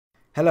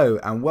Hello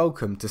and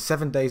welcome to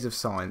 7 Days of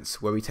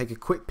Science, where we take a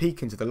quick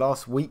peek into the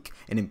last week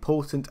in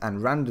important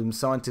and random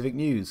scientific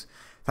news.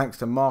 Thanks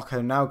to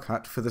Marco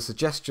Naukat for the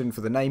suggestion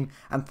for the name,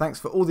 and thanks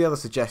for all the other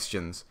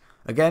suggestions.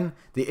 Again,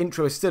 the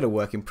intro is still a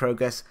work in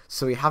progress,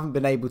 so we haven't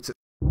been able to...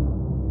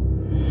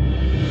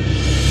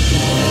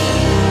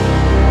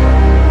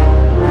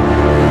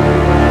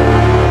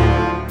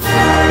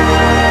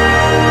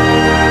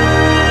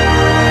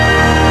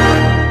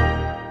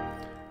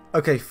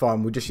 Okay,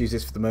 fine, we'll just use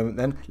this for the moment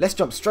then. Let's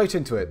jump straight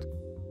into it.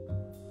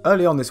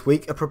 Early on this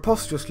week, a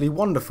preposterously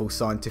wonderful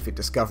scientific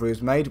discovery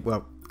was made,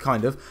 well,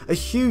 kind of. A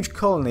huge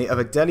colony of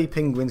Adelie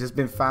penguins has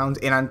been found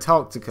in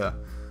Antarctica.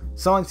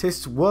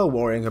 Scientists were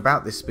worrying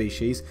about this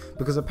species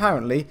because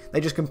apparently they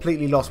just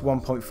completely lost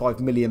 1.5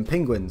 million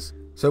penguins.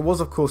 So it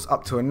was of course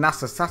up to a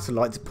NASA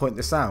satellite to point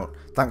this out,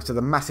 thanks to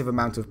the massive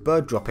amount of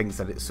bird droppings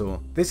that it saw.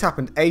 This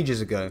happened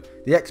ages ago.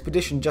 The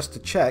expedition just to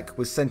check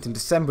was sent in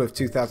December of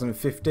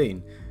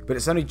 2015, but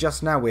it's only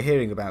just now we're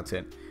hearing about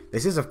it.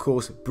 This is of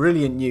course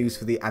brilliant news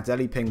for the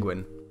Adelie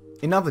penguin.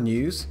 In other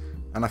news,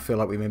 and I feel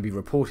like we may be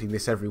reporting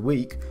this every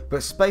week,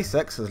 but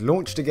SpaceX has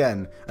launched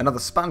again, another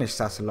Spanish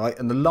satellite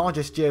and the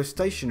largest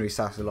geostationary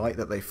satellite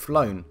that they've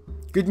flown.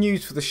 Good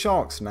news for the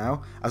sharks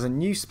now, as a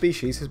new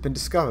species has been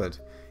discovered.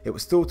 It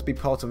was thought to be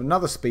part of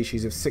another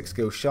species of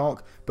six-gill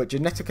shark, but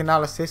genetic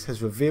analysis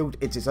has revealed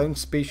it's its own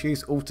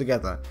species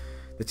altogether.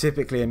 The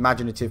typically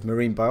imaginative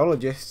marine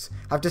biologists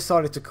have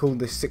decided to call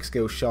this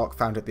six-gill shark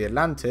found at the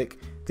Atlantic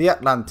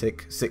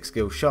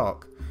six-gill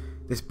shark.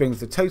 This brings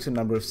the total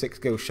number of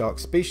six-gill shark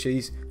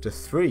species to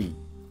 3.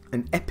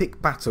 An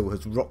epic battle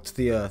has rocked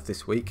the earth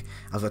this week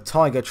as a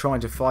tiger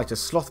trying to fight a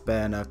sloth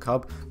bear and her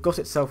cub got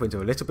itself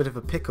into a little bit of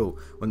a pickle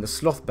when the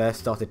sloth bear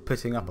started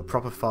putting up a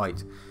proper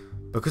fight.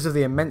 Because of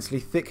the immensely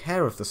thick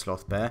hair of the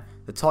sloth bear,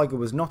 the tiger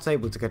was not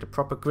able to get a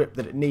proper grip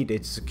that it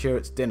needed to secure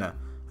its dinner,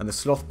 and the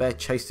sloth bear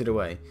chased it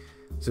away.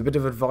 So a bit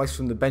of advice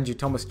from the Benji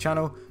Thomas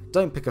channel: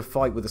 don't pick a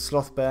fight with a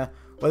sloth bear,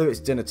 whether it's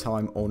dinner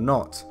time or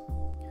not.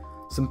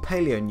 Some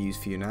paleo news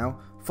for you now.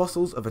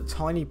 Fossils of a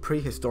tiny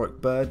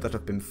prehistoric bird that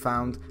have been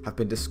found have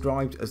been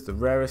described as the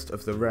rarest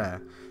of the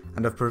rare,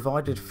 and have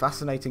provided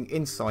fascinating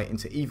insight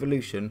into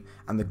evolution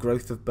and the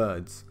growth of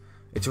birds.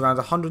 It's around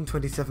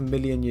 127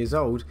 million years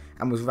old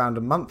and was around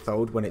a month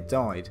old when it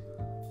died.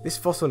 This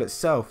fossil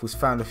itself was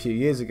found a few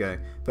years ago,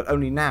 but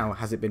only now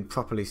has it been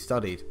properly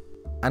studied.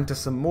 And to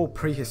some more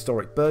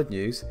prehistoric bird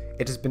news,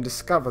 it has been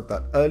discovered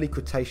that early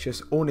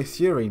Cretaceous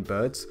ornithurine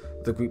birds,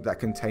 the group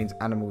that contains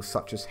animals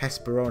such as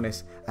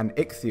Hesperornis and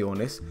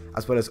Ichthyornis,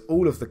 as well as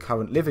all of the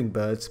current living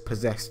birds,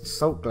 possessed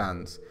salt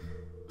glands.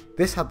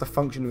 This had the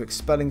function of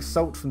expelling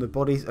salt from the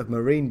bodies of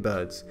marine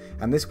birds,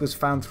 and this was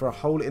found through a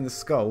hole in the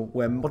skull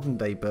where modern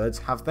day birds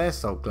have their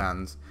salt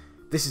glands.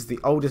 This is the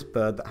oldest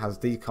bird that has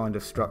these kind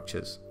of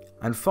structures.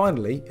 And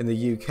finally, in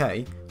the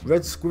UK,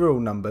 red squirrel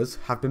numbers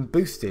have been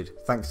boosted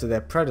thanks to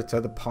their predator,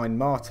 the pine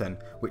marten,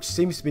 which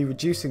seems to be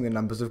reducing the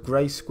numbers of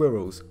grey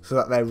squirrels so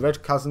that their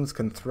red cousins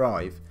can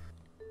thrive.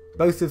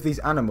 Both of these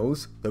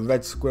animals, the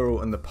red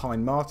squirrel and the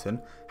pine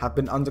marten, have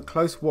been under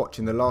close watch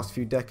in the last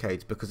few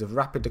decades because of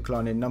rapid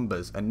decline in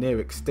numbers and near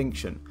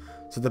extinction,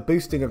 so the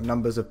boosting of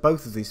numbers of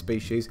both of these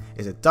species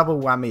is a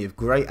double whammy of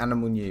great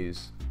animal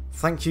news.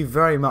 Thank you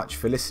very much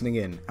for listening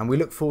in, and we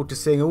look forward to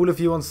seeing all of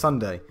you on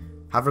Sunday.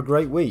 Have a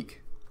great week.